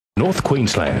North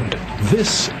Queensland.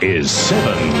 This is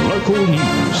 7 Local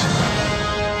News.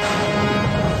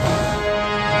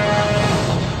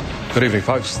 Good evening,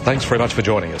 folks. Thanks very much for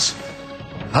joining us.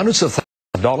 Hundreds of thousands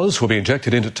of dollars will be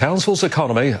injected into Townsville's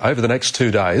economy over the next 2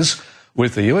 days,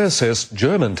 with the USS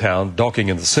Germantown docking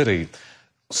in the city.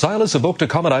 Sailors have booked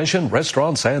accommodation,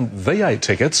 restaurants and V8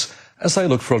 tickets as they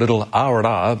look for a little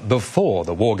R&R before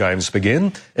the war games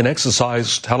begin in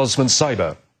exercise Talisman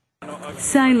Sabre.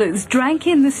 Sailors drank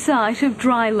in the sight of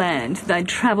dry land. They'd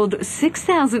travelled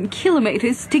 6,000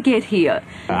 kilometres to get here.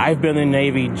 I've been in the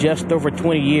Navy just over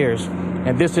 20 years,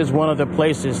 and this is one of the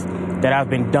places that I've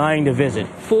been dying to visit.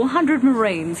 400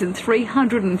 Marines and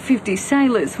 350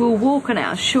 sailors will walk on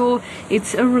our shore.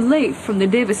 It's a relief from the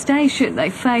devastation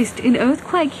they faced in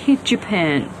earthquake-hit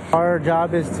Japan. Our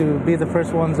job is to be the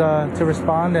first ones to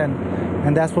respond,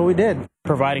 and that's what we did.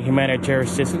 Providing humanitarian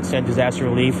assistance and disaster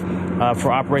relief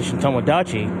for Operation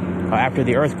Tomodachi after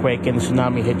the earthquake and the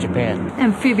tsunami hit Japan.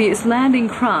 Amphibious landing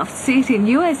craft sit in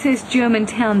USS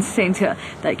Germantown Centre.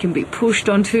 They can be pushed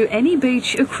onto any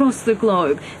beach across the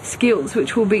globe, skills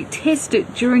which will be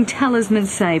tested during Talisman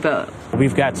Sabre.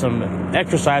 We've got some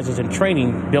exercises and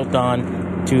training built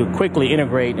on to quickly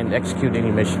integrate and execute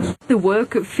any missions. The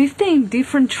work of 15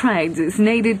 different trades is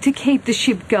needed to keep the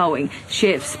ship going.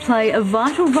 Chefs play a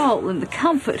vital role in the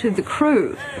comfort of the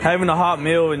crew. Having a hot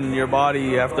meal in your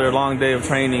body after a long day of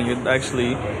training, it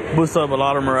actually boosts up a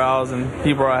lot of morale and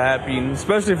people are happy, and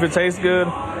especially if it tastes good.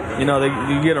 You know,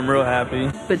 you get them real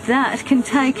happy. But that can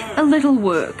take a little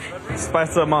work.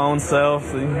 Spice up my own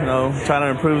self, you know, trying to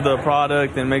improve the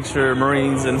product and make sure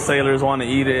Marines and sailors want to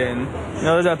eat it. And, you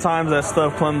know, there's at times that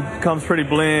stuff comes pretty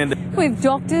bland. With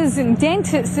doctors and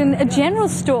dentists and a general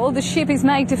store, the ship is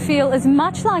made to feel as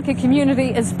much like a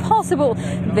community as possible.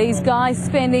 These guys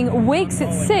spending weeks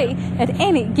at sea at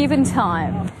any given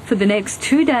time. For the next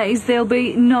 2 days, there'll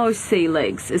be no sea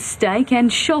legs, as steak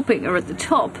and shopping are at the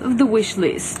top of the wish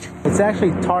list. It's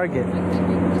actually Target.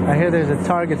 I hear there's a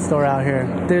Target store out here.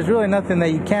 There's really nothing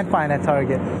that you can't find at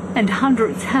Target. And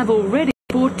hundreds have already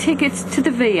bought tickets to the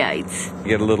V8s.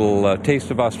 Get a little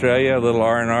taste of Australia, a little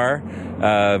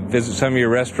R&R, visit some of your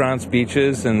restaurants,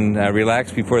 beaches, and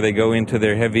relax before they go into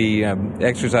their heavy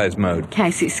exercise mode.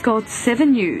 Casie Scott,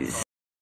 7 News.